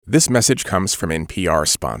This message comes from NPR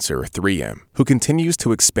sponsor 3M, who continues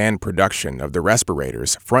to expand production of the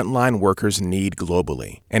respirators frontline workers need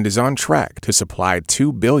globally and is on track to supply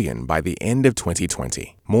 2 billion by the end of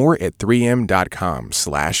 2020. More at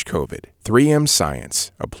 3m.com/COVID. 3M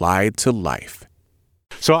Science, applied to life.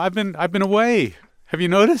 So I've been away. Have you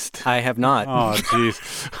noticed? I have not. Oh,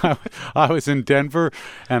 geez. I was in Denver,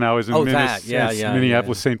 and I was in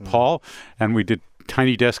Minneapolis, St. Paul, and we did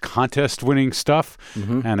Tiny Desk contest winning stuff,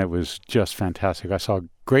 and it was just fantastic. I saw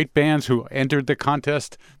great bands who entered the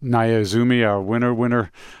contest. Naya Izumi, our winner,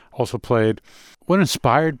 also played. What an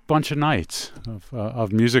inspired bunch of nights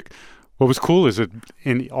of music. What was cool is that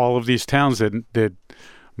in all of these towns that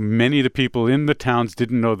many of the people in the towns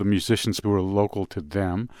didn't know the musicians who were local to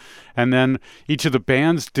them. And then each of the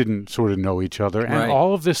bands didn't sort of know each other. And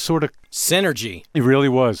all of this sort of synergy. It really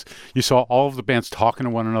was. You saw all of the bands talking to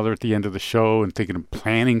one another at the end of the show and thinking of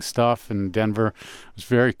planning stuff in Denver. It was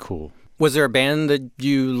very cool. Was there a band that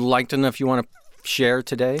you liked enough you want to share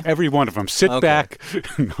today? Every one of them. Sit back.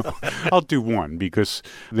 No, I'll do one because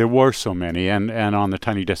there were so many. And on the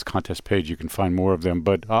Tiny Desk contest page, you can find more of them.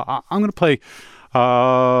 But I'm going to play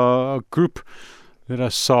a group that I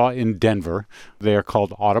saw in Denver. They are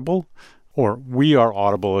called Audible, or We Are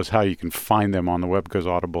Audible is how you can find them on the web, because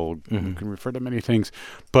Audible can refer to many things.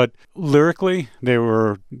 But lyrically, they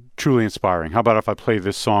were truly inspiring. How about if I play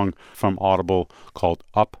this song from Audible called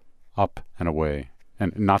Up, Up, and Away?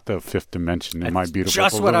 And not the Fifth Dimension in my beautiful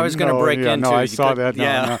just what I was going to break into. No, I saw that.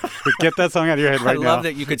 No. Get that song out of your head right now. I love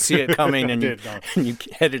that you could see it coming and you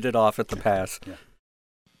headed it off at the pass. Yeah.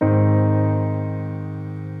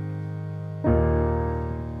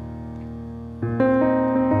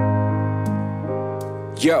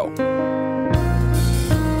 Yo.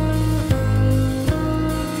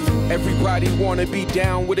 Everybody wanna be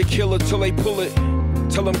down with a killer till they pull it.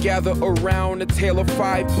 Tell them gather around a tale of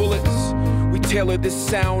 5 bullets. We tailor this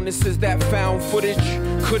sound, this is that found footage.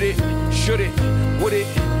 Could it, should it, would it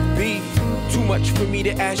be too much for me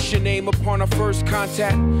to ask your name upon our first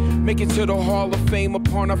contact? Make it to the Hall of Fame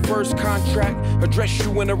upon our first contract. Address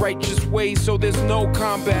you in a righteous way so there's no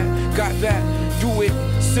combat. Got that, do it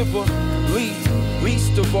civilly.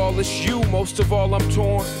 Least of all it's you, most of all I'm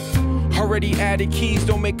torn. Already added keys,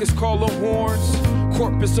 don't make us call the horns.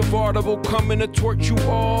 Corpus of Audible coming to torch you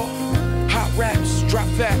all. Hot raps, drop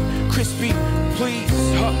that, crispy, please.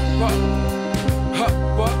 Hup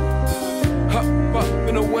up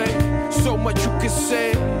and away. So much you can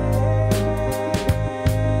say.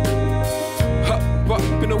 Hup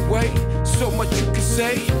up and away. So much you can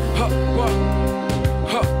say. Hup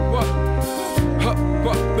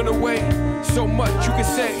up and away. So much you can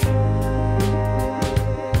say.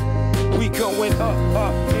 We going up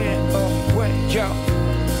and away, yo.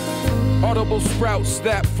 Audible sprouts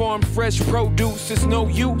that farm fresh produce is no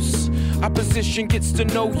use. Opposition gets to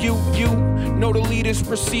know you know the leader's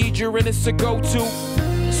procedure and it's a go-to.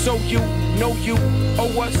 So you know you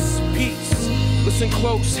owe us peace. Listen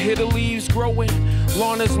close, hear the leaves growing.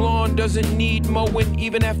 Lawn is lawn, doesn't need mowing,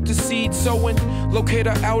 even after seed sowing. Locate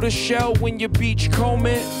a outer shell when you beach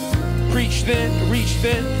combing. Preach then, reach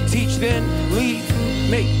then, teach then, leave.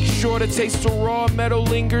 Make sure to taste the raw metal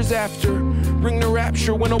lingers after. Bring the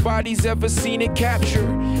rapture when nobody's ever seen it capture.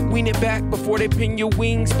 Wean it back before they pin your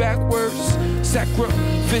wings backwards.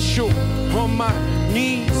 Sacrificial on my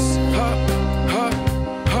knees.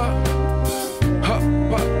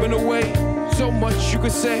 Up and away. So much you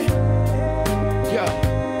could say. Yeah.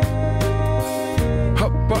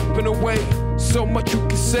 Up and away. So much you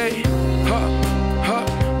can say.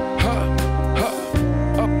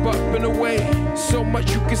 Up and away, so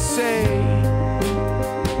much you can say.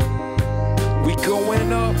 We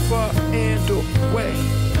going up and away,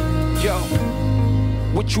 yo.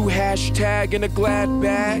 What you hashtag in a glad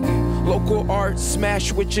bag? Local art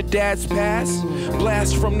smash with your dad's past.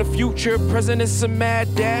 Blast from the future, present is a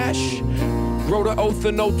mad dash. Wrote an oath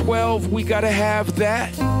in 012, we gotta have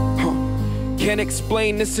that. Can't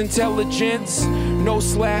explain this intelligence. No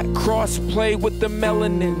slack, cross-play with the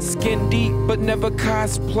melanin. Skin deep, but never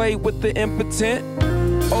cosplay with the impotent.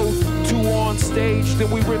 Oath 2 on stage,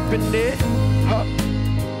 then we ripping it.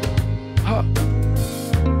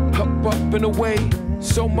 Up and away.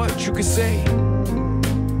 So much you can say.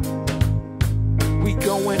 We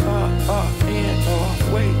going up and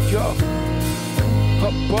away, yo.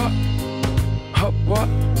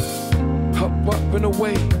 Up and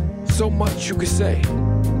away. So much you could say.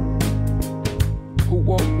 Who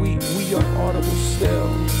won't we are Audible still.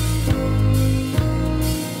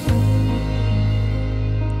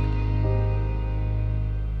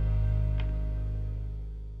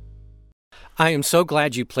 I am so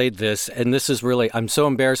glad you played this, and this is really, I'm so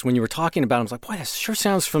embarrassed when you were talking about it. I was like, boy, this sure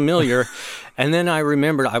sounds familiar. And then I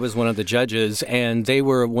remembered I was one of the judges, and they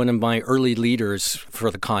were one of my early leaders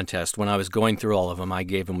for the contest. When I was going through all of them, I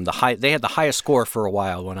gave them they had the highest score for a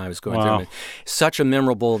while when I was going through them. Such a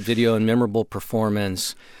memorable video and memorable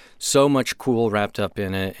performance. So much cool wrapped up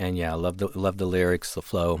in it, and yeah, I love the lyrics, the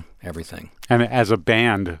flow, everything. And as a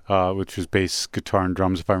band, which was bass, guitar, and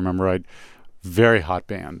drums, if I remember right, very hot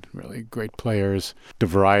band, really great players. The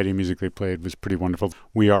variety of music they played was pretty wonderful.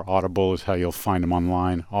 We Are Audible is how you'll find them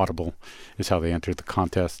online. Audible is how they entered the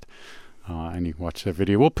contest, and you can watch their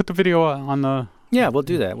video. We'll put the video on the... Yeah, we'll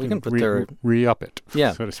do that. We can put their... Re-up it,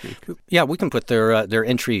 so to speak. Yeah, we can put their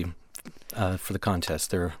entry for the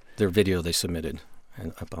contest, their video they submitted,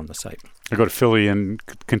 and up on the site. I go to Philly and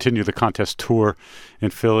continue the contest tour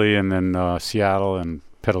in Philly, and then Seattle and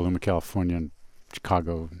Petaluma, California, and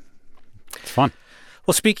Chicago. It's fun.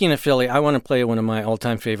 Well, speaking of Philly, I want to play one of my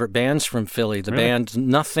all-time favorite bands from Philly, the band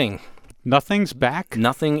Nothing. Nothing's back?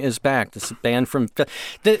 Nothing is back. This band from Philly.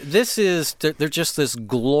 They're just this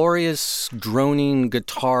glorious, droning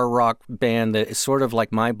guitar rock band that is sort of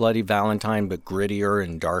like My Bloody Valentine, but grittier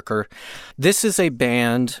and darker. This is a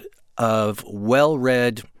band of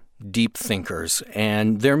well-read, deep thinkers,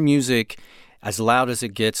 and their music, as loud as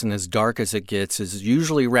it gets and as dark as it gets, is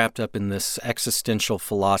usually wrapped up in this existential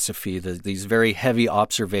philosophy, these very heavy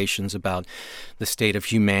observations about the state of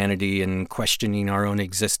humanity and questioning our own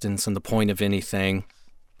existence and the point of anything.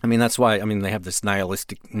 I mean, that's why, they have this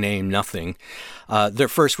nihilistic name, Nothing. Their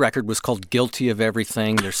first record was called Guilty of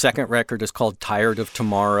Everything. Their second record is called Tired of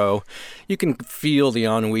Tomorrow. You can feel the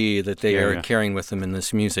ennui that they are carrying with them in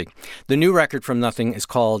this music. The new record from Nothing is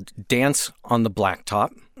called Dance on the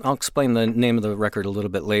Blacktop. I'll explain the name of the record a little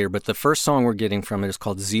bit later, but the first song we're getting from it is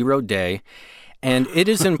called 0 Day, and it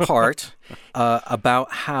is in part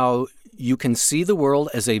about how you can see the world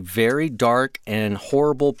as a very dark and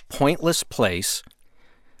horrible, pointless place,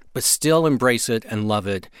 but still embrace it and love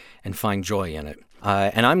it and find joy in it.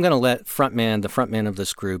 And I'm going to let the frontman of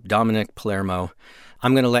this group, Dominic Palermo,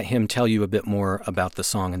 I'm going to let him tell you a bit more about the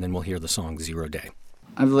song, and then we'll hear the song 0 Day.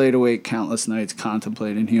 I've laid awake countless nights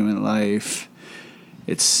contemplating human life,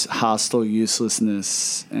 its hostile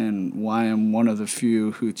uselessness, and why I'm one of the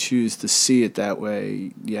few who choose to see it that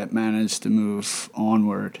way, yet manage to move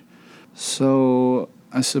onward. So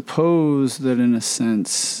I suppose that in a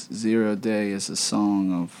sense, 0 Day is a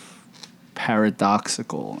song of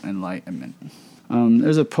paradoxical enlightenment.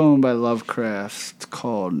 There's a poem by Lovecraft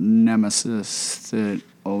called Nemesis that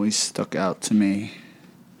always stuck out to me.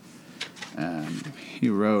 He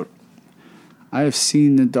wrote, I have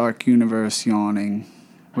seen the dark universe yawning,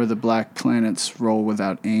 where the black planets roll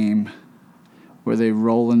without aim, where they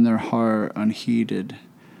roll in their heart unheeded,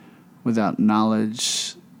 without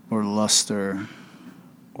knowledge or luster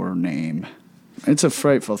or name. It's a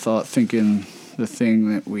frightful thought, thinking the thing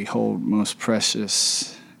that we hold most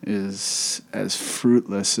precious is as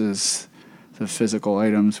fruitless as the physical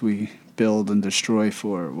items we build and destroy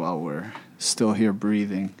for while we're still here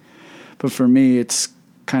breathing. But for me, it's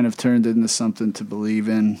kind of turned into something to believe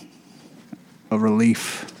in, a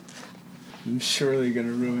relief. I'm surely going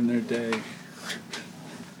to ruin their day.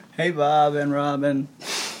 Hey, Bob and Robin.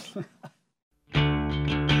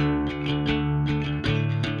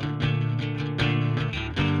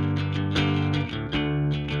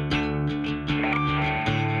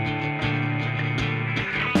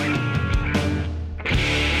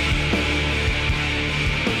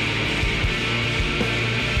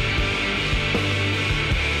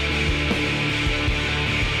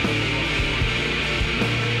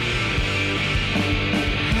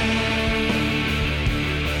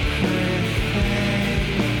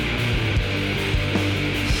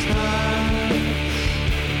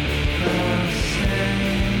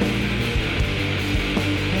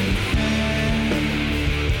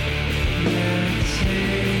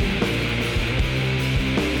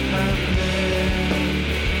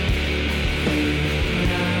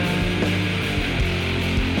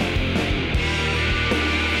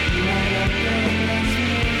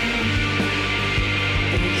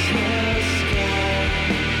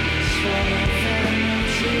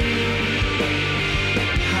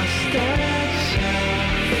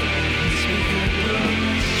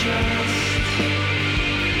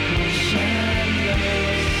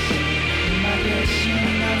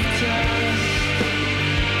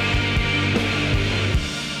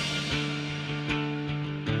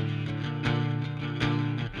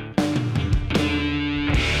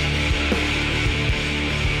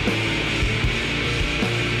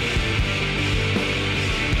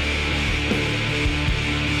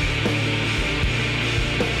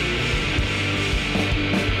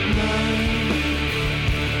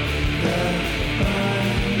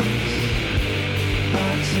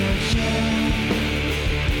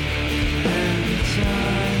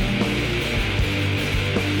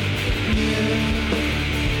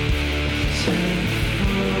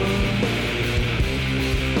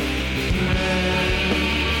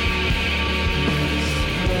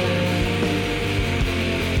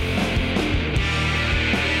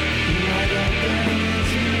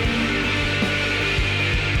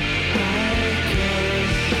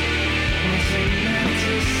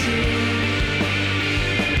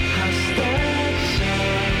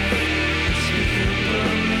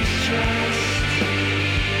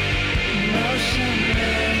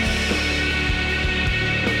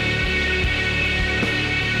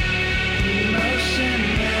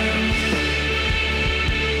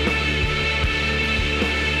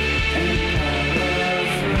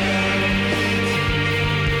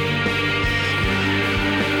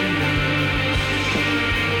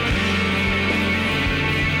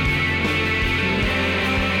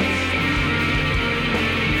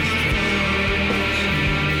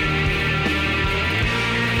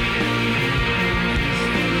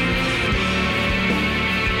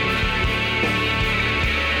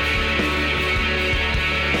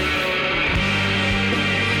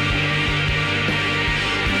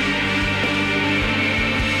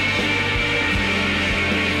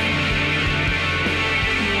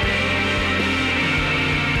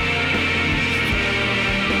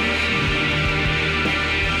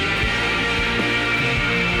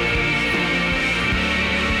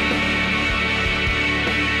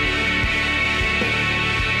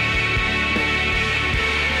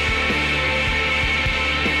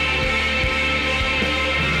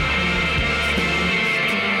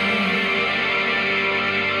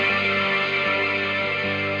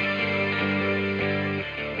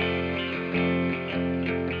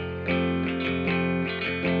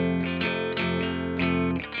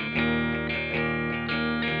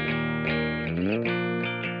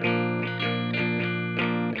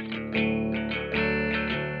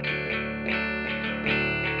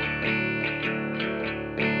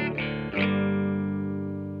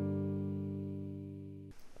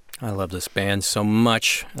 I love this band so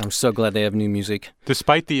much. I'm so glad they have new music.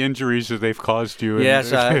 Despite the injuries that they've caused you.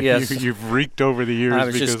 Yes, yes. You've reeked over the years. I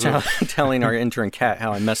was just telling our intern, Kat,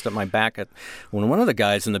 how I messed up my back when one of the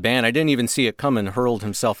guys in the band, I didn't even see it coming, hurled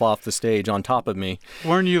himself off the stage on top of me.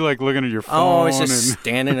 Weren't you like looking at your phone? Oh, I was just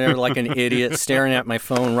standing there like an idiot, staring at my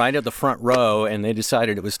phone right at the front row, and they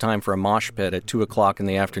decided it was time for a mosh pit at 2 o'clock in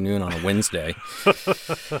the afternoon on a Wednesday.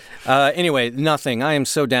 Anyway, nothing. I am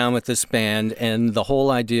so down with this band, and the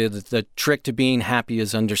whole idea that the trick to being happy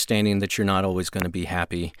is understanding that you're not always going to be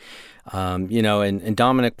happy. And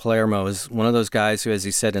Dominic Palermo is one of those guys who, as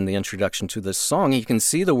he said in the introduction to this song, he can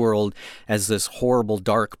see the world as this horrible,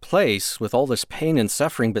 dark place with all this pain and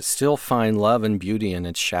suffering, but still find love and beauty in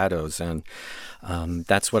its shadows. And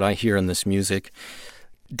that's what I hear in this music.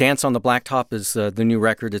 Dance on the Blacktop is the new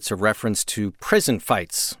record. It's a reference to prison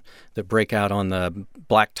fights that break out on the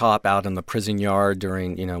blacktop out in the prison yard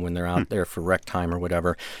during, when they're out there for rec time or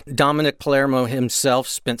whatever. Dominic Palermo himself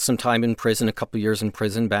spent some time in prison, a couple years in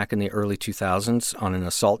prison back in the early 2000s on an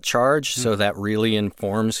assault charge, so that really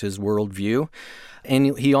informs his worldview.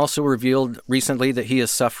 And he also revealed recently that he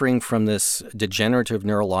is suffering from this degenerative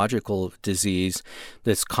neurological disease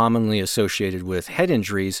that's commonly associated with head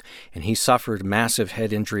injuries, and he suffered massive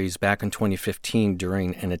head injuries back in 2015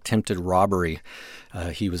 during an attempted robbery.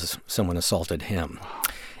 Someone assaulted him.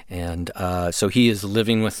 And so he is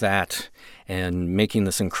living with that and making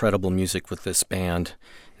this incredible music with this band,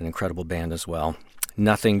 an incredible band as well.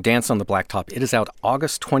 Nothing. Dance on the Blacktop. It is out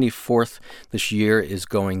August 24th. This year is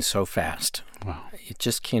going so fast. Wow. You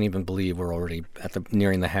just can't even believe we're already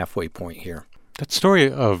nearing the halfway point here. That story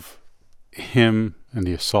of him and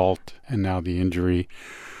the assault and now the injury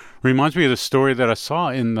reminds me of the story that I saw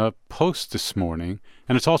in the Post this morning.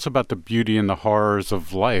 And it's also about the beauty and the horrors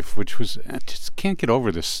of life, I just can't get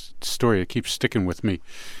over this story. It keeps sticking with me,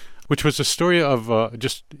 which was a story of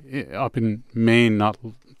just up in Maine not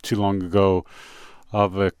too long ago,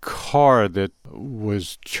 of a car that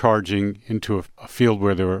was charging into a field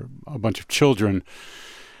where there were a bunch of children.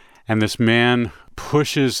 And this man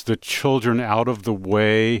pushes the children out of the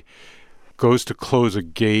way, goes to close a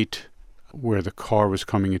gate where the car was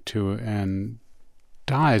coming into, and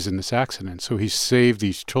dies in this accident. So he saved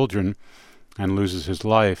these children and loses his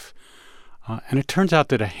life. And it turns out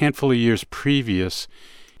that a handful of years previous,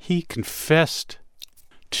 he confessed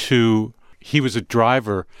he was a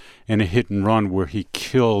driver in a hit and run where he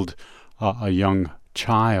killed a young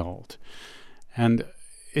child. And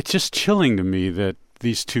it's just chilling to me that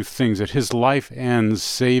these two things, that his life ends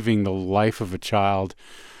saving the life of a child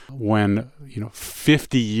when,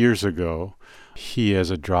 50 years ago, he as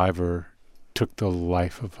a driver took the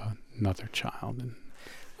life of another child.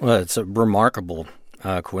 Well, it's a remarkable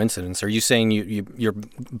coincidence. Are you saying you're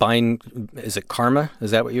buying, is it karma?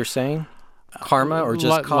 Is that what you're saying? Karma or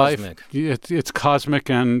just cosmic? It's cosmic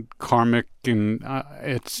and karmic, and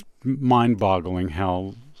it's mind-boggling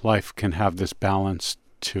how life can have this balance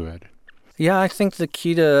to it. Yeah, I think the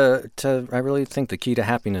key I really think the key to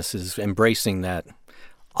happiness is embracing that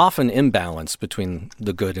often imbalance between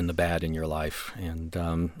the good and the bad in your life, and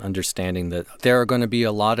understanding that there are going to be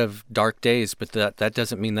a lot of dark days, but that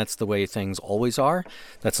doesn't mean that's the way things always are.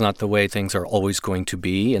 That's not the way things are always going to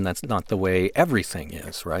be, and that's not the way everything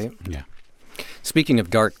is, right? Yeah. Speaking of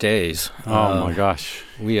dark days, oh my gosh,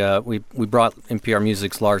 we brought NPR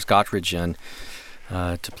Music's Lars Gottridge in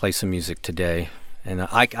to play some music today, and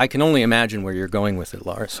I can only imagine where you're going with it,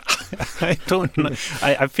 Lars. I don't know.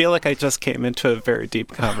 I feel like I just came into a very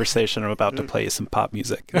deep conversation. I'm about to play some pop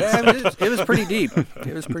music. Yeah, it was pretty deep.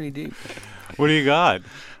 It was pretty deep. What do you got?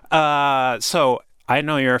 So I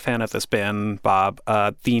know you're a fan of this band, Bob.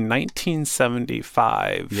 The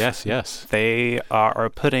 1975. Yes. They are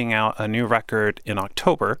putting out a new record in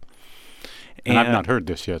October. And I've not heard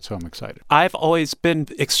this yet, so I'm excited. I've always been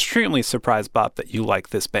extremely surprised, Bob, that you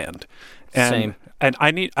like this band. Same. And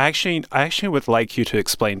I actually would like you to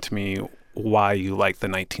explain to me why you like the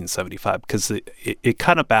 1975, because it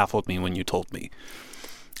kind of baffled me when you told me.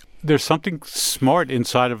 There's something smart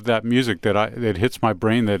inside of that music that hits my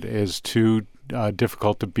brain that is too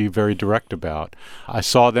difficult to be very direct about. I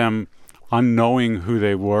saw them unknowing who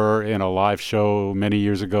they were in a live show many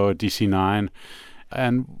years ago at DC9,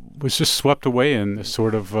 and was just swept away in this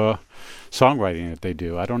sort of songwriting that they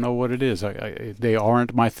do. I don't know what it is. They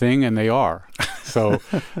aren't my thing, and they are. So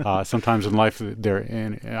sometimes in life,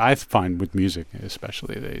 I find with music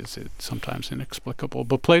especially, it's sometimes inexplicable.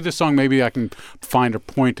 But play this song, maybe I can find a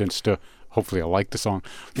point as to, hopefully I like the song,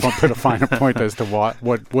 put a finer point as to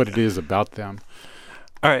what it is about them.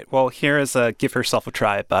 All right, well, here is Give Yourself a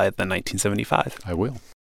Try by the 1975. I will.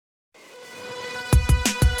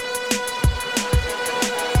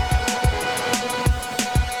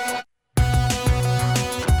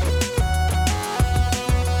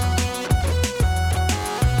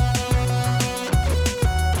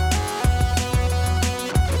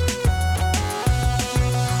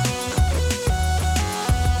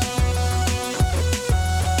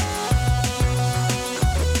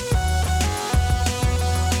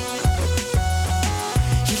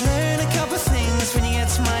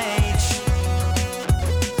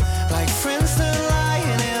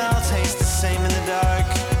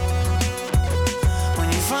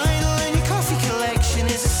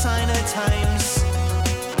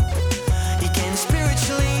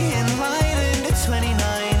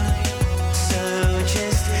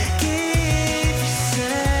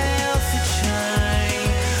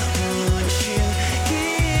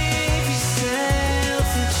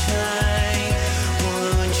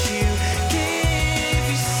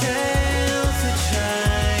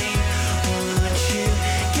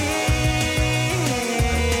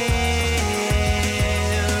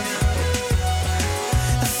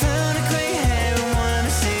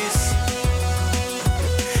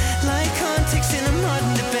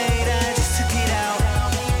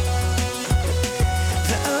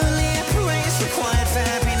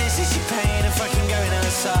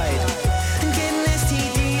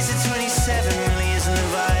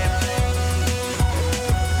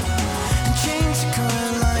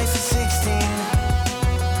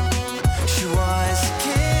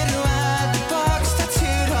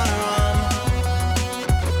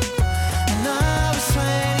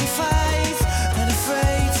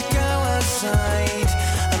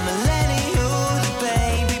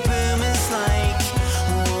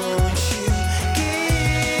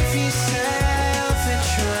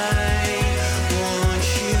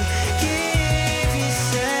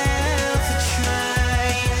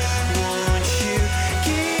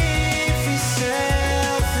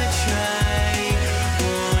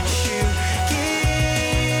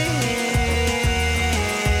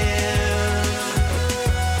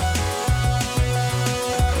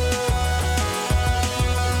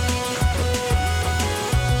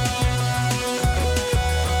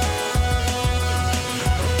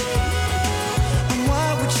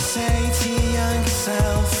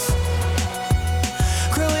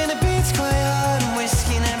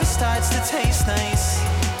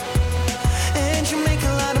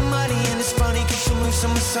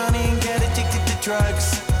 sunny and get addicted to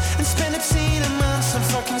drugs and spend obscene amounts on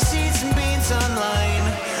fucking seeds and beans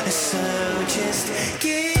online. So just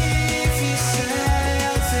give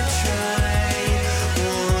yourself a try.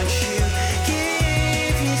 Won't you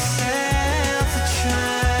give yourself a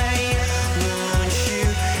try? Won't you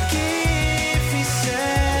give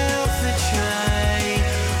yourself a try?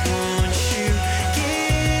 Won't you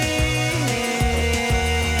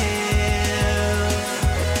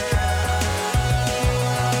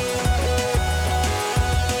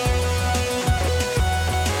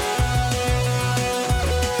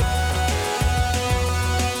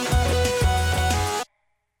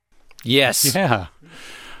Yes. Yeah.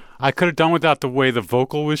 I could have done without the way the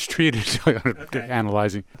vocal was treated,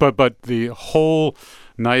 analyzing. But the whole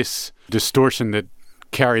nice distortion that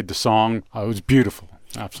carried the song, it was beautiful.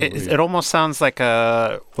 Absolutely. It almost sounds like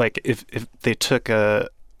if they took a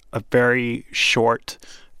very short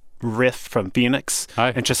riff from Phoenix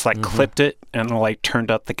and just clipped it and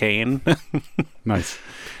turned up the gain. Nice.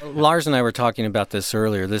 Lars and I were talking about this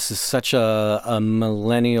earlier. This is such a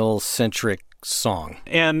millennial-centric song.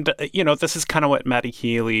 And, this is kind of what Matty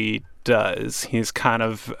Healy does. He's kind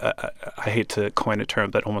of, I hate to coin a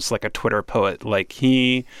term, but almost like a Twitter poet. Like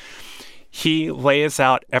he lays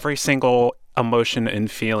out every single emotion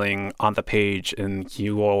and feeling on the page, and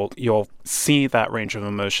you'll see that range of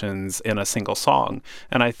emotions in a single song.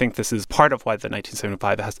 And I think this is part of why the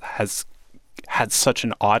 1975 has had such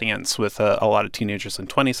an audience with a lot of teenagers and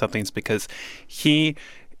 20-somethings, because he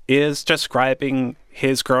is describing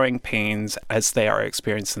his growing pains as they are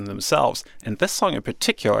experiencing themselves. And this song in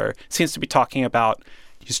particular seems to be talking about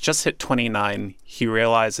he's just hit 29. He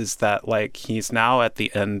realizes that he's now at the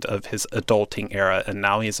end of his adulting era, and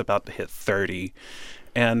now he's about to hit 30.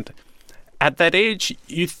 And at that age,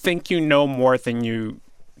 you think you know more than you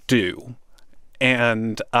do.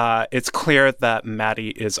 And it's clear that Matty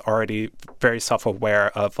is already very self-aware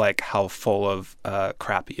of how full of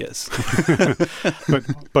crap he is.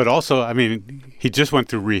 but also, I mean, he just went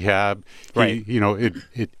through rehab. Right.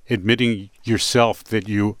 Admitting yourself that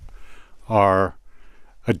you are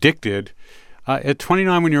addicted at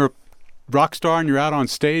 29, when you're a rock star and you're out on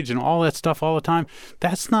stage and all that stuff all the time,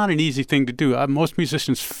 that's not an easy thing to do. Most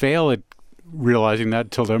musicians fail at realizing that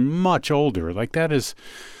until they're much older. That is.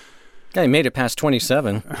 Yeah, he made it past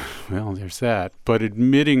 27. Well, there's that. But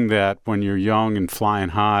admitting that when you're young and flying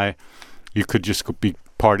high, you could just be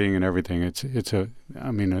partying and everything.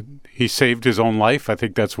 He saved his own life. I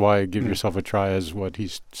think that's why Give Yourself a Try is what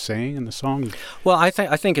he's saying in the song. Well, I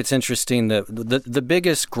think it's interesting that the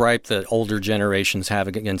biggest gripe that older generations have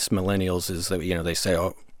against millennials is that, they say,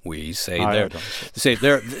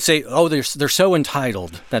 they're so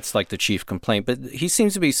entitled. That's the chief complaint. But he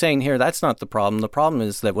seems to be saying here that's not the problem. The problem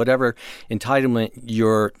is that whatever entitlement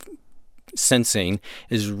you're sensing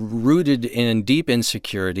is rooted in deep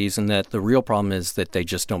insecurities, and that the real problem is that they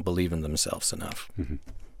just don't believe in themselves enough. Mm-hmm.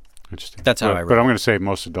 Interesting. That's how I read it. But I'm going to say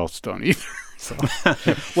most adults don't either. So.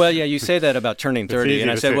 Well, yeah, you say that about turning 30,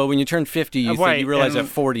 and I said, well, when you turn 50, you realize at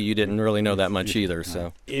 40 you didn't really know that much either.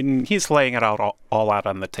 So, he's laying it out all out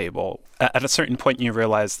on the table. At a certain point, you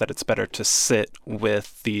realize that it's better to sit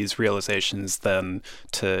with these realizations than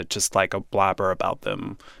to just blabber about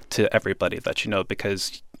them to everybody that you know,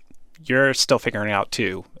 because you're still figuring it out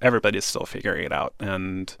too. Everybody's still figuring it out,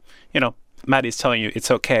 and Matty's telling you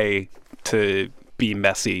it's okay to be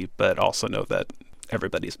messy, but also know that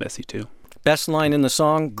everybody's messy too. Best line in the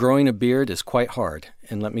song, growing a beard is quite hard.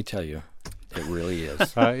 And let me tell you, it really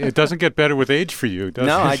is. It doesn't get better with age for you, does it?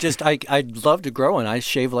 No, I'd love to grow, and I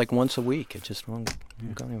shave once a week. It just won't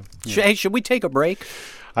go anywhere. Hey, should we take a break?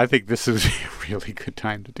 I think this is a really good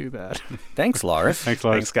time to do that. Thanks, Lars. Thanks,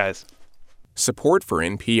 Lars. Thanks, guys. Support for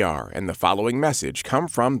NPR and the following message come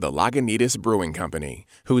from the Lagunitas Brewing Company,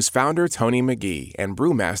 whose founder Tony McGee and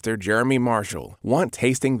brewmaster Jeremy Marshall want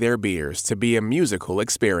tasting their beers to be a musical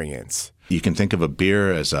experience. You can think of a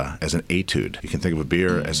beer as an etude. You can think of a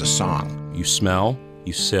beer as a song. You smell,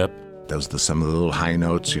 you sip. Those are some of the little high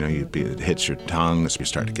notes, it hits your tongue, so you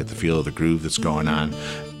start to get the feel of the groove that's going on.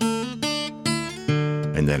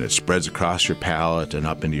 And then it spreads across your palate and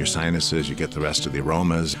up into your sinuses. You get the rest of the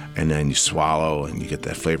aromas, and then you swallow, and you get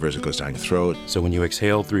that flavor as it goes down your throat. So when you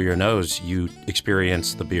exhale through your nose, you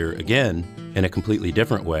experience the beer again in a completely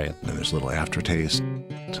different way. And there's a little aftertaste.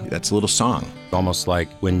 That's a little song. Almost like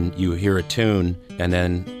when you hear a tune and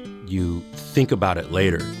then you think about it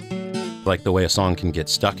later, like the way a song can get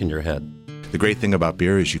stuck in your head. The great thing about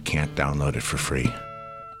beer is you can't download it for free.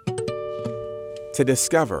 To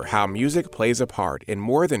discover how music plays a part in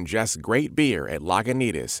more than just great beer at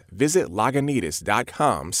Lagunitas, visit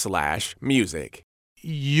Lagunitas.com/music.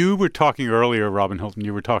 You were talking earlier, Robin Hilton,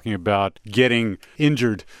 you were talking about getting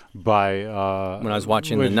injured by... when I was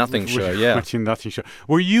watching the Nothing Show, yeah. Watching the Nothing Show.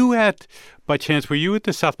 By chance, were you at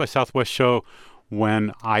the South by Southwest show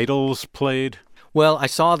when Idols played? Well, I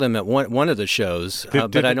saw them at one of the shows,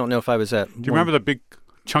 but I don't know if I was at... Do you remember the big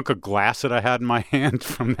chunk of glass that I had in my hand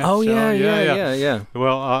from that show? Yeah.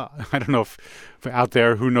 Well, I don't know if out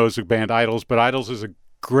there who knows the band Idols, but Idols is a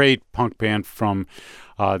great punk band from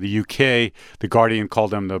the UK. The Guardian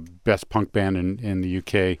called them the best punk band in the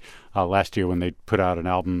UK last year when they put out an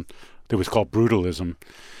album that was called Brutalism.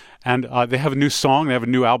 And they have a new song. They have a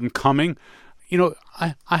new album coming. You know,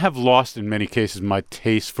 I have lost in many cases my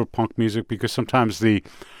taste for punk music because sometimes the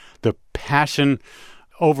passion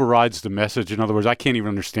overrides the message. In other words, I can't even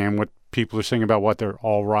understand what people are saying about what they're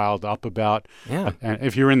all riled up about. Yeah. And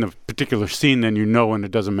if you're in the particular scene, then you know, and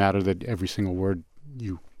it doesn't matter that every single word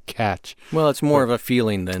you catch. Well, it's more of a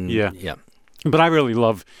feeling than... Yeah. Yeah. But I really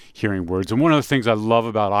love hearing words. And one of the things I love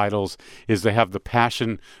about Idols is they have the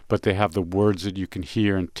passion, but they have the words that you can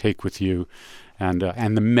hear and take with you. And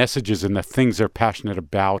the messages and the things they're passionate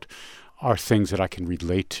about are things that I can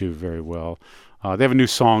relate to very well. They have a new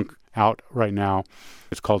song out right now.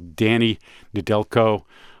 It's called Danny Nedelko.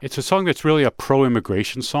 It's a song that's really a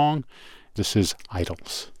pro-immigration song. This is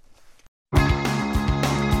Idols.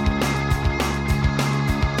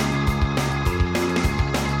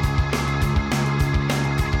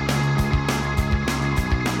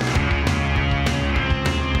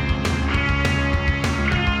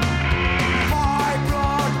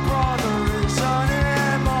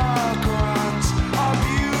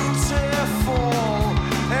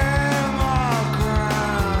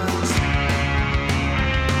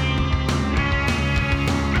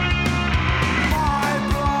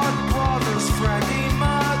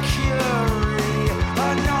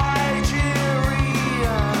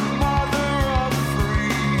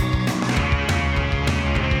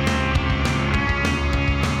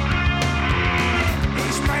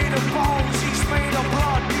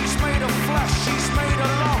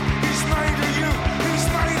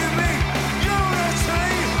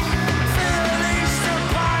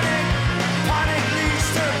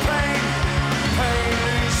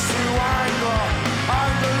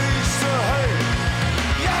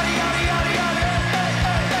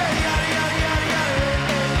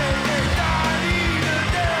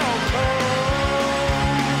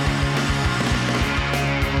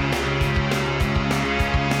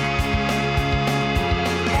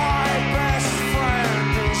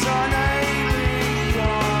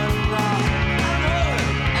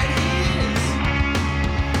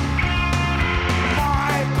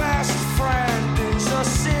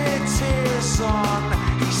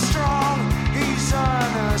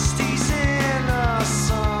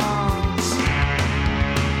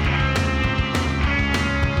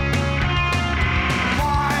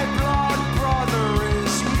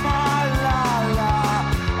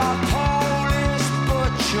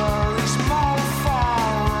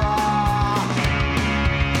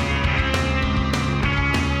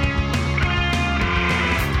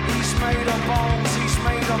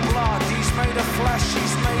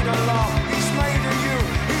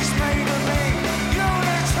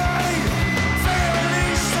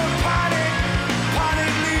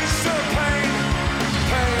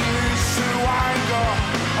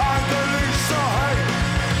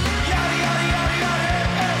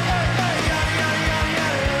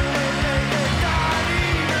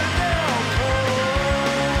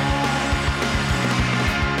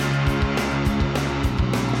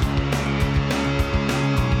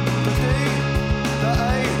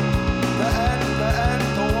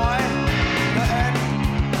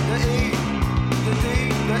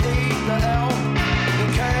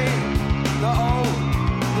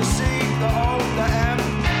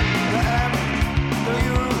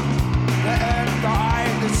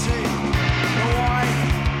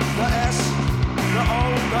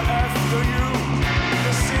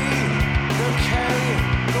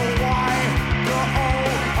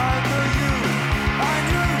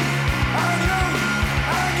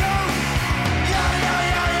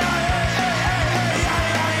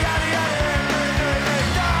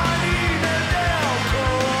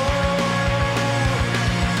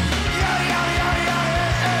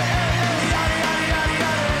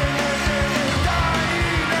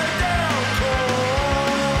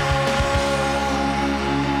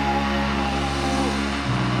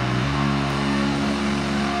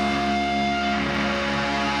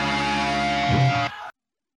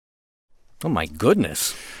 Oh my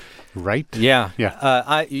goodness! Right? Yeah,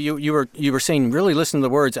 yeah. You were saying really listen to the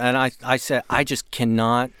words, and I said I just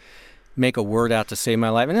cannot make a word out to save my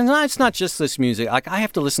life. And it's not just this music. Like, I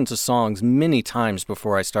have to listen to songs many times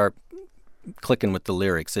before I start clicking with the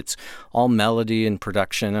lyrics. It's all melody and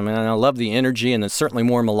production. I mean, I love the energy, and it's certainly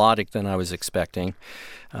more melodic than I was expecting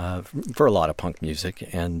for a lot of punk music.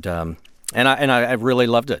 And I really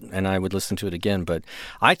loved it, and I would listen to it again. But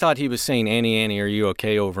I thought he was saying "Annie, Annie, are you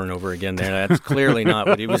okay?" over and over again there. That's clearly not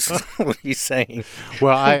what he's saying.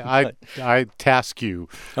 Well, I task you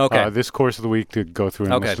this course of the week to go through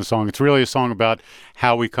and listen to the song. It's really a song about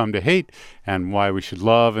how we come to hate and why we should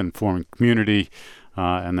love and form community.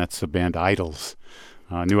 And that's the band Idols.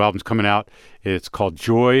 New album's coming out. It's called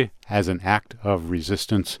Joy as an Act of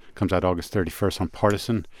Resistance. Comes out August 31st on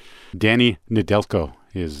Partisan. Danny Nedelko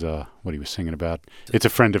is what he was singing about. It's a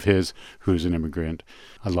friend of his who's an immigrant.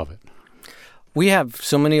 I love it. We have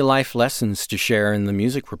so many life lessons to share in the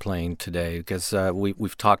music we're playing today, because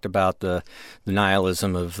we've talked about the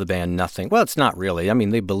nihilism of the band Nothing. Well, it's not really. I mean,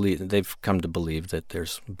 they've come to believe that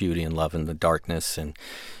there's beauty and love in the darkness, and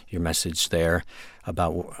your message there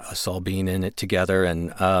about us all being in it together.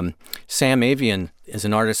 And Sam Evian is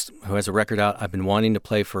an artist who has a record out I've been wanting to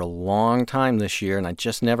play for a long time this year, and I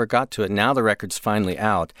just never got to it. Now the record's finally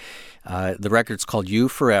out. The record's called You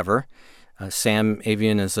Forever. Sam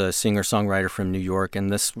Evian is a singer-songwriter from New York,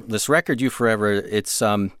 and this record, You Forever, it's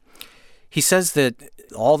he says that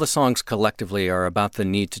all the songs collectively are about the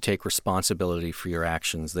need to take responsibility for your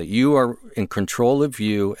actions, that you are in control of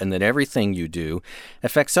you, and that everything you do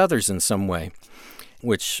affects others in some way,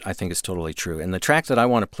 which I think is totally true. And the track that I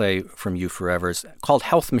want to play from You Forever is called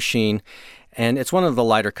Health Machine, and it's one of the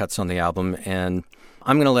lighter cuts on the album, and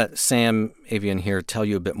I'm going to let Sam Evian here tell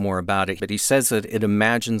you a bit more about it, but he says that it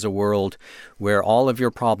imagines a world where all of your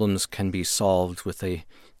problems can be solved with a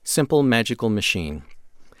simple magical machine.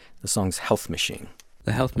 The song's Health Machine.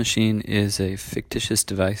 The Health Machine is a fictitious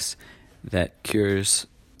device that cures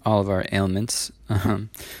all of our ailments.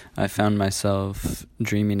 I found myself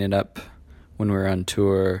dreaming it up when we were on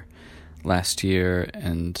tour last year,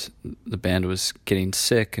 and the band was getting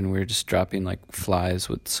sick, and we were just dropping like flies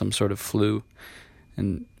with some sort of flu.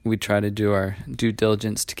 And we try to do our due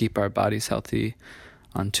diligence to keep our bodies healthy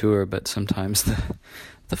on tour, but sometimes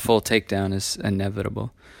the full takedown is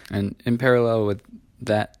inevitable. And in parallel with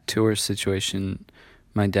that tour situation,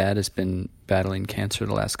 my dad has been battling cancer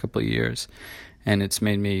the last couple of years, and it's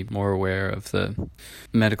made me more aware of the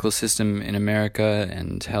medical system in America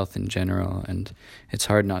and health in general, and it's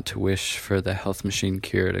hard not to wish for the Health Machine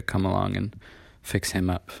cure to come along and fix him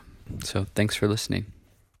up. So thanks for listening.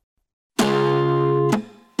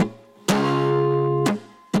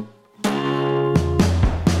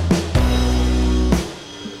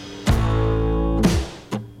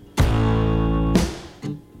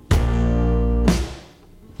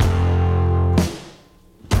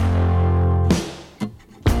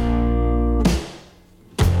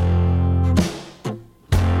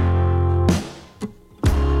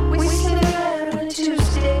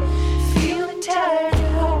 Tuesday, feeling tired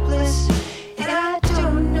and hopeless, and I don't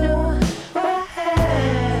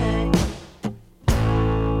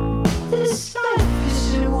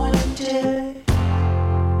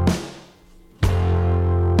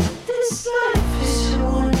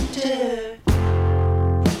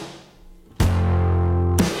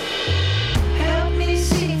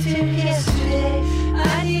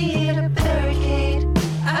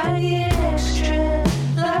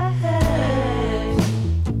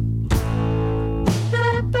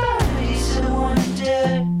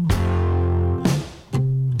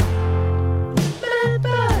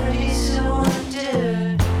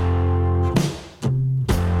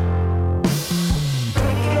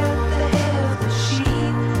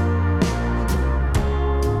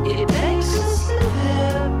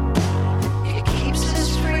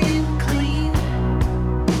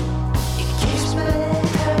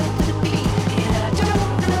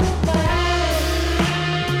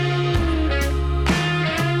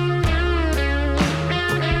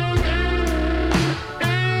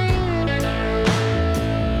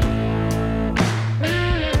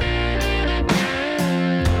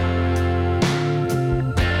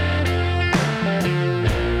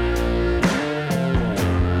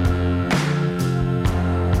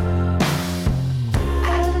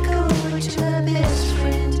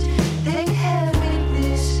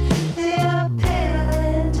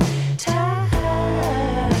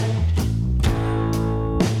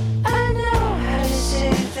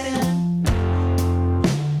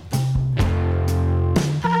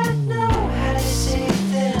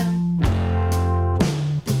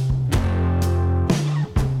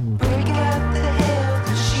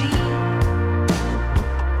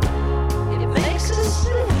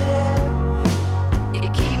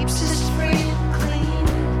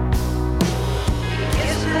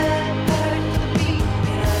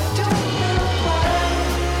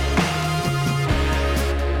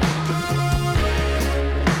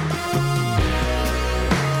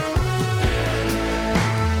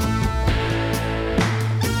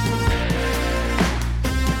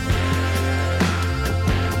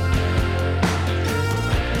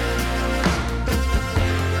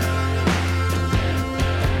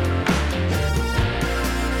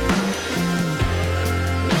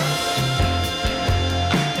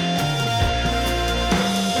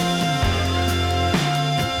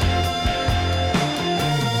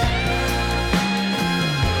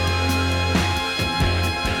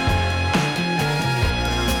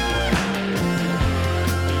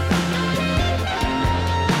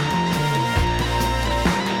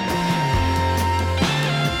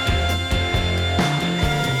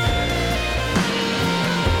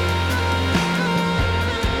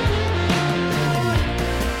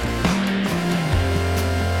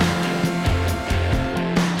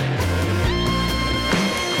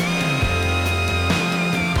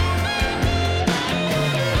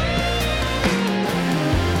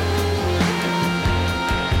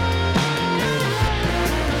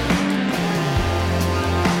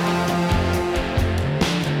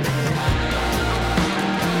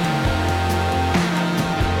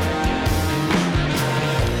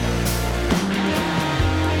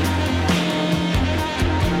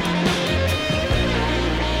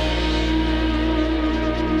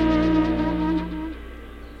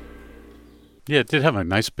Yeah, it did have a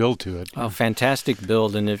nice build to it. Oh, fantastic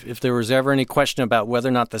build. And if there was ever any question about whether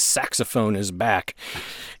or not the saxophone is back,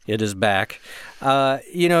 it is back.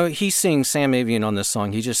 He sings, Sam Evian on this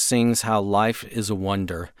song, he just sings how life is a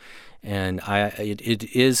wonder. And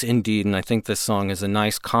it is indeed, and I think this song is a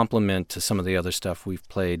nice complement to some of the other stuff we've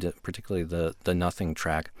played, particularly the Nothing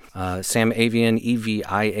track. Sam Evian,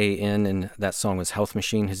 Evian, and that song was Health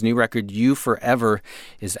Machine. His new record, You Forever,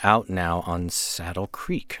 is out now on Saddle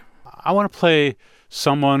Creek. I want to play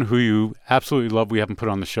someone who you absolutely love we haven't put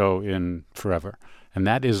on the show in forever, and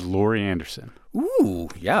that is Laurie Anderson. Ooh,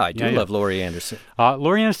 yeah, I do love Laurie Anderson.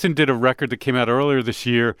 Laurie Anderson did a record that came out earlier this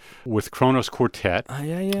year with Kronos Quartet.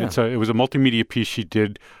 Yeah. It was a multimedia piece she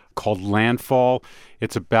did called Landfall.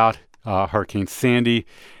 It's about Hurricane Sandy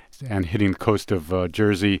and hitting the coast of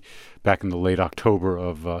Jersey back in the late October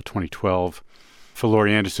of 2012. For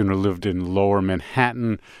Laurie Anderson, who lived in Lower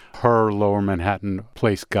Manhattan, her Lower Manhattan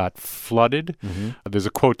place got flooded. Mm-hmm. There's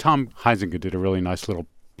a quote. Tom Heisinger did a really nice little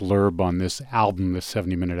blurb on this album, this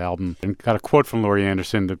 70-minute album, and got a quote from Laurie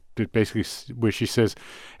Anderson that basically where she says,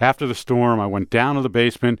 "After the storm, I went down to the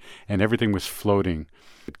basement and everything was floating.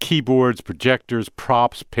 Keyboards, projectors,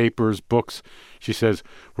 props, papers, books," she says,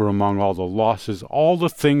 "were among all the losses, all the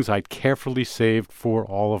things I'd carefully saved for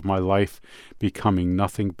all of my life, becoming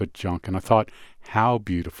nothing but junk." And I thought, how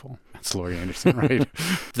beautiful. That's Laurie Anderson, right?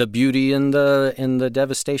 The beauty in the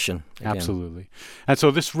devastation. Again. Absolutely. And so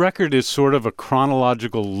this record is sort of a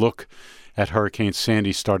chronological look at Hurricane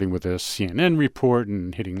Sandy, starting with a CNN report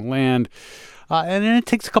and hitting land. And then it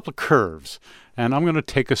takes a couple of curves. And I'm going to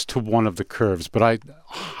take us to one of the curves. But I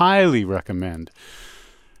highly recommend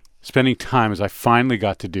spending time, as I finally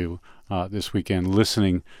got to do this weekend,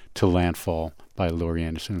 listening to Landfall by Laurie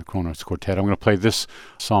Anderson and the Kronos Quartet. I'm going to play this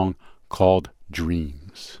song called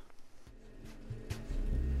Dreams.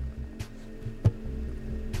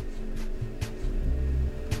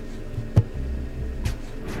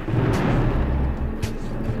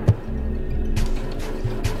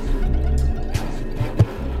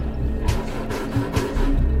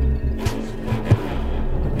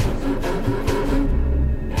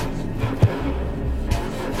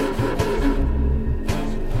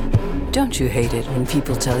 Don't you hate it when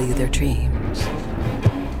people tell you their dreams?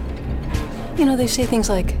 You know, they say things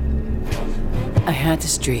like, "I had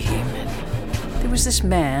this dream, and there was this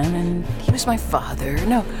man, and he was my father."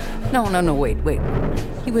 No, wait.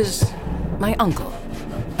 He was my uncle.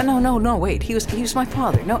 No, wait, he was my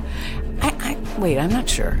father. No, wait, I'm not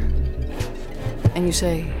sure. And you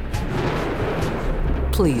say,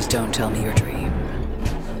 "Please don't tell me your dream."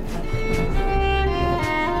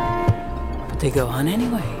 But they go on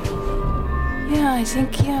anyway. Yeah, I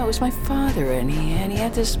think, it was my father, and he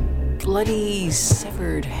had this bloody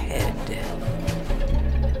severed head.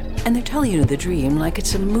 And they're telling you the dream like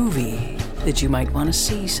it's a movie that you might want to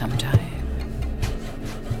see sometime.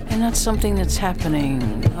 And not something that's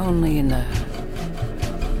happening only in the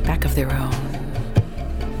back of their own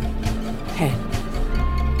head.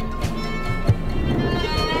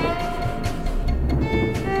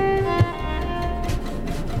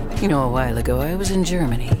 You know, a while ago I was in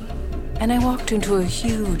Germany, and I walked into a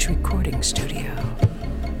huge recording studio.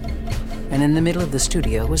 And in the middle of the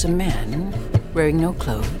studio was a man wearing no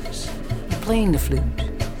clothes, playing the flute,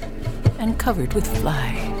 and covered with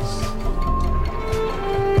flies.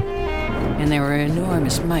 And there were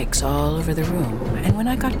enormous mics all over the room, and when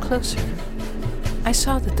I got closer, I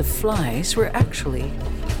saw that the flies were actually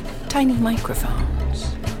tiny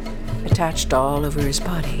microphones attached all over his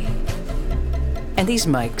body. And these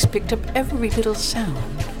mics picked up every little sound.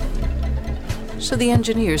 So the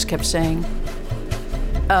engineers kept saying,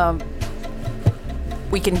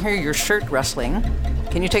 "We can hear your shirt rustling.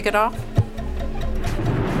 Can you take it off?"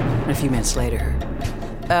 And a few minutes later,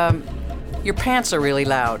 "Your pants are really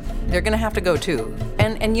loud. They're going to have to go too.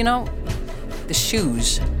 And you know, the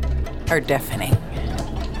shoes are deafening."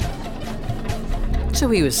 So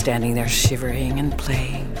he was standing there shivering and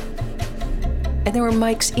playing. And there were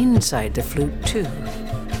mics inside the flute too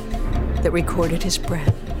that recorded his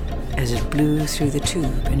breath as it blew through the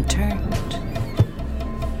tube and turned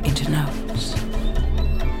into notes.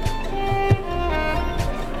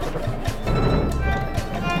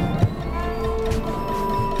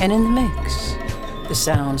 And in the mix, the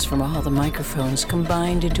sounds from all the microphones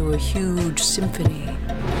combined into a huge symphony.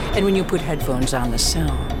 And when you put headphones on, the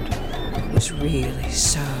sound was really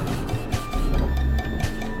so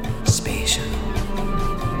spatial.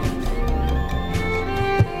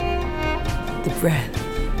 The breath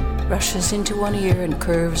rushes into one ear and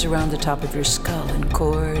curves around the top of your skull in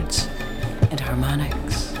chords and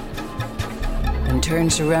harmonics, and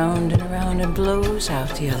turns around and blows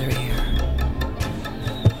out the other ear.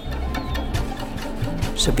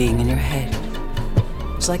 So being in your head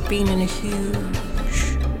is like being in a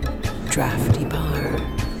huge, drafty bar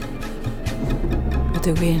with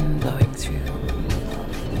the wind blowing through.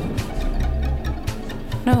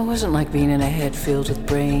 No, it wasn't like being in a head filled with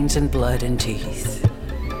brains and blood and teeth,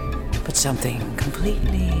 but something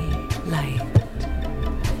completely light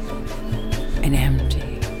and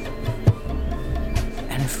empty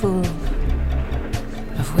and full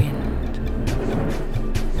of wind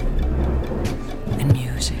and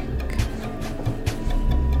music.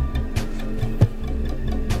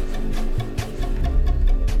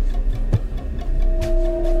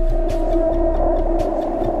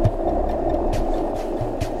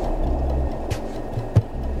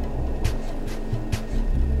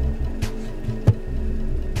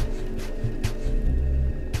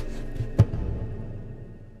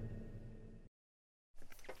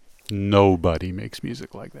 Nobody makes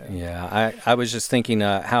music like that. Yeah, I was just thinking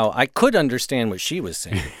how I could understand what she was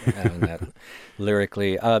saying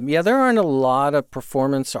lyrically. Yeah, there aren't a lot of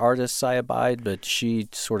performance artists I abide, but she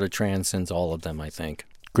sort of transcends all of them, I think.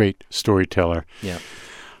 Great storyteller. Yeah.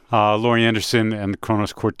 Laurie Anderson and the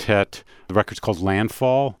Kronos Quartet. The record's called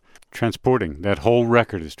Landfall. Transporting. That whole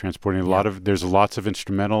record is transporting. There's lots of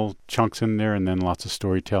instrumental chunks in there and then lots of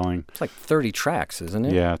storytelling. It's like 30 tracks, isn't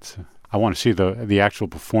it? Yeah, I want to see the actual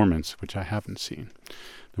performance, which I haven't seen,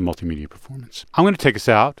 the multimedia performance. I'm going to take us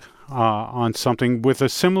out on something with a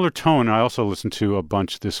similar tone. I also listened to a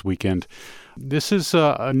bunch this weekend. This is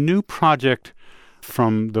a new project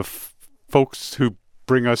from the folks who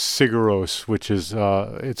bring us Sigur Rós, which is,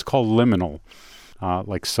 it's called Liminal,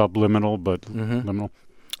 like subliminal, but liminal.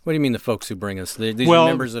 What do you mean the folks who bring us? These are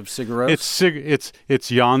members of Sigur Rós?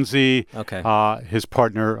 It's Janzi, okay. His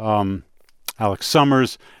partner, Alex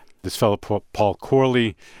Summers, this fellow Paul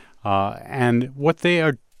Corley, and what they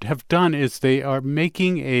have done is they are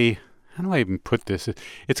making how do I even put this?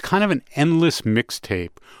 It's kind of an endless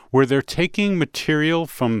mixtape where they're taking material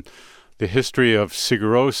from the history of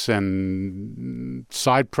Sigur Rós and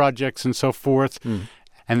side projects and so forth,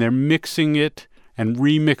 and they're mixing it and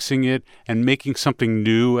remixing it and making something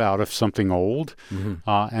new out of something old.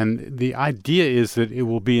 And the idea is that it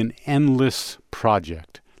will be an endless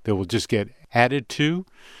project that will just get added to.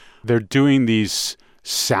 They're doing these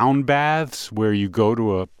sound baths where you go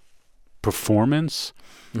to a performance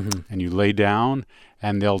and you lay down,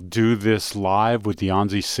 and they'll do this live with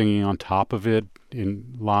Janzi singing on top of it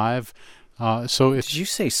in live. So it's, did you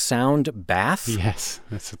say sound bath? Yes,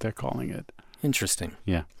 that's what they're calling it. Interesting.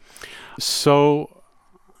 Yeah. So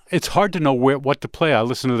it's hard to know what to play. I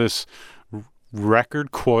listened to this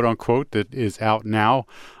record, quote unquote, that is out now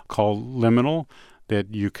called Liminal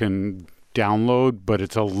that you can download, but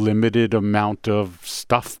it's a limited amount of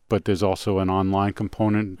stuff, but there's also an online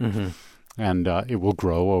component and it will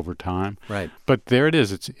grow over time. Right. But there it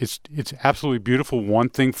is. It's absolutely beautiful. One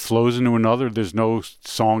thing flows into another. There's no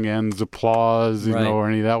song ends, applause, or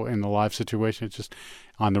any of that in the live situation. It's just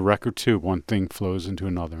on the record too. One thing flows into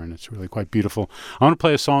another, and it's really quite beautiful. I want to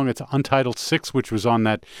play a song. It's Untitled 6, which was on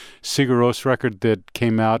that Sigur Rós record that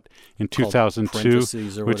came out in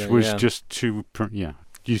 2002, which was just two.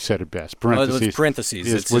 You said it best. Parentheses. It was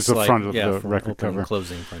parentheses. It was the front of the record cover. And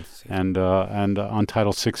closing parentheses. And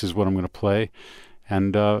Untitled 6 is what I'm going to play.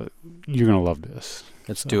 And you're going to love this.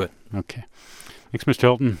 Let's do it. Okay. Thanks, Mr.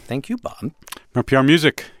 Hilton. Thank you, Bob. From PR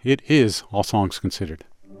Music, it is All Songs Considered.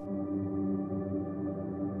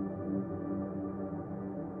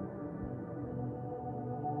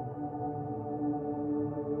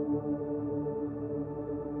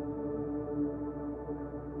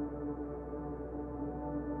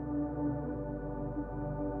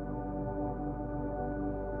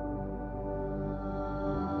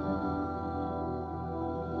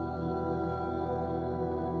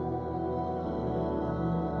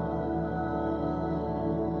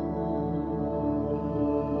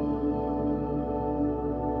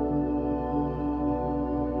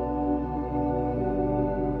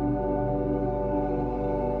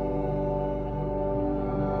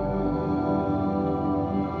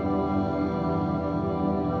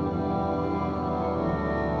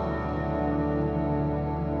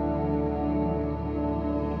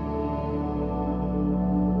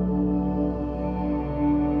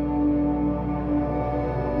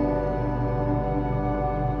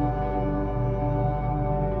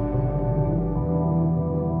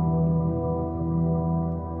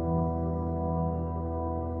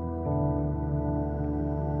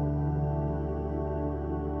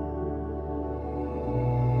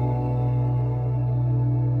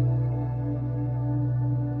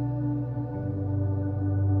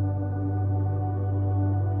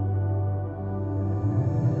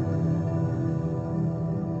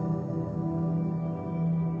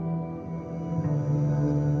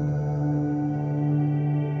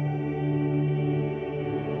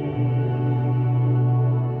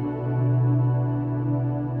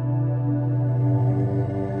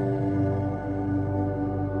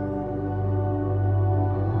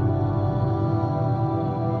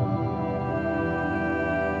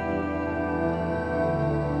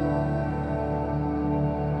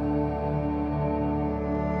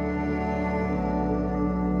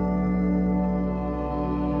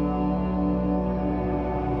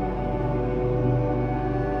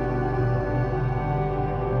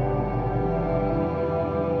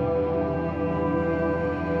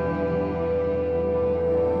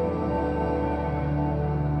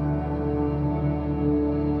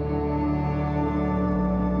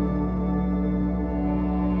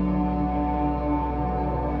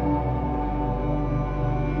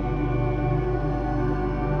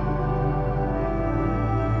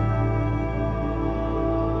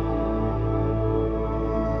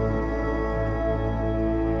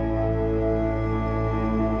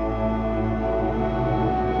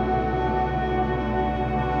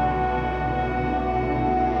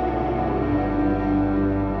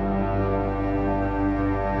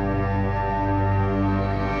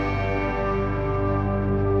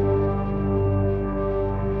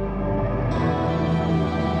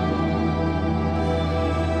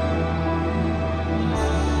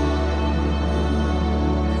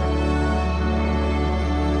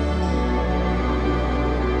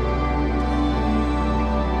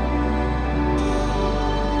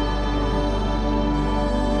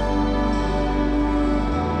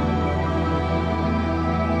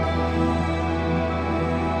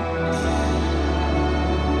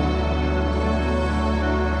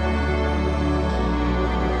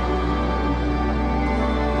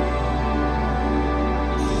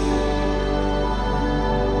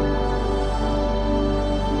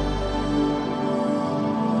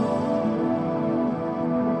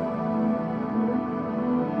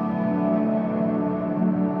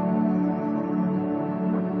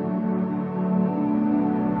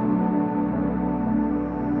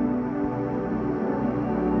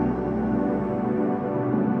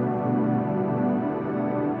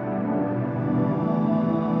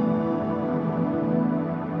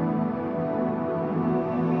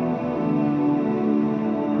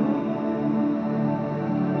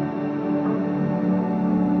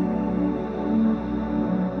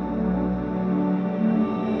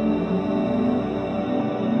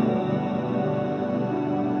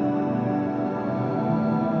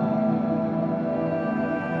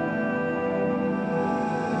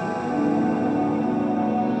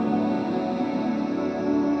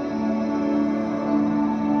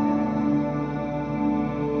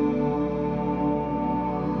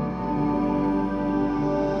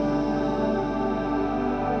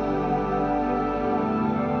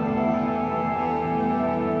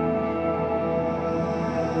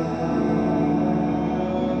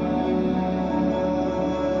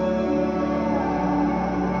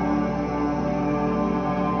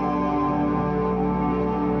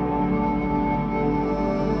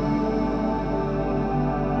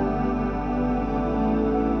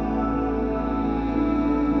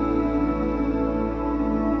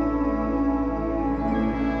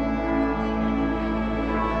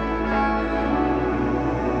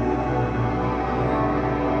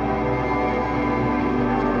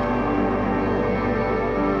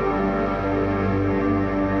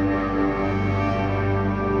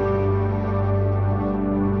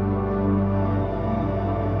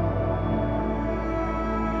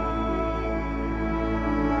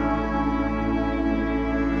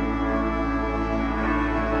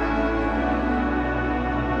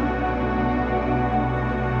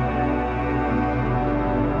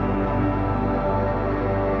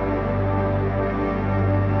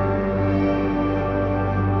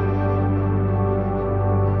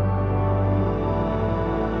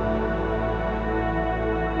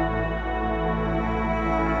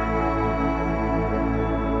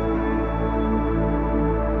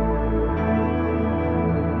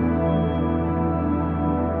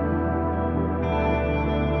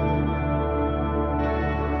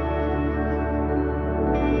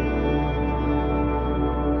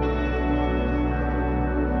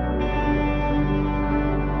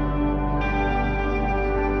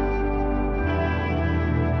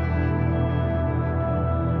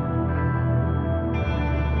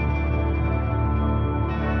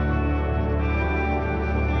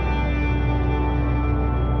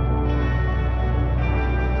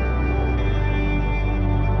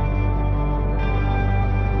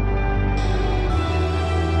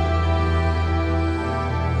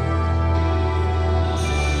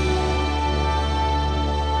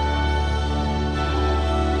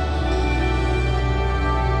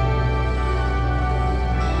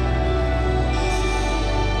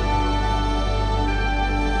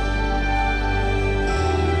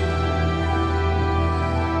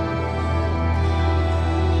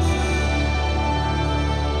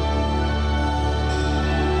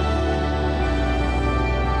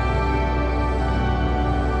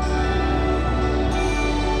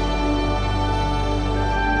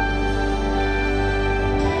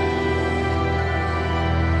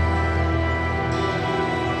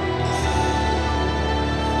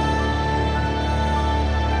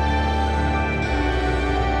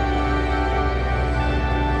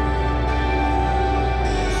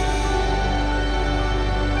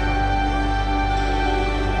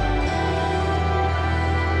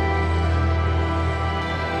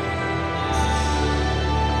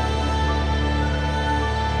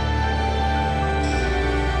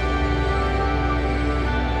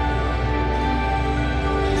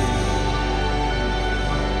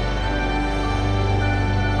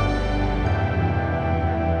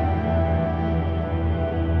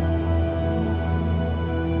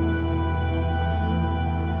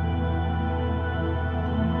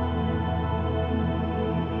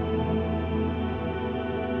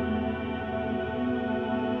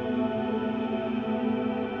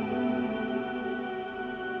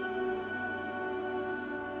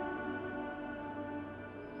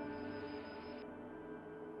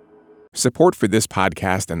 Support for this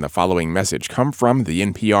podcast and the following message come from the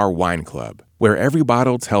NPR Wine Club, where every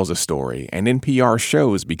bottle tells a story and NPR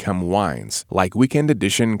shows become wines, like Weekend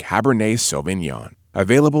Edition Cabernet Sauvignon.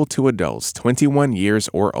 Available to adults 21 years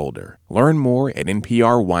or older. Learn more at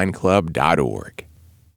nprwineclub.org.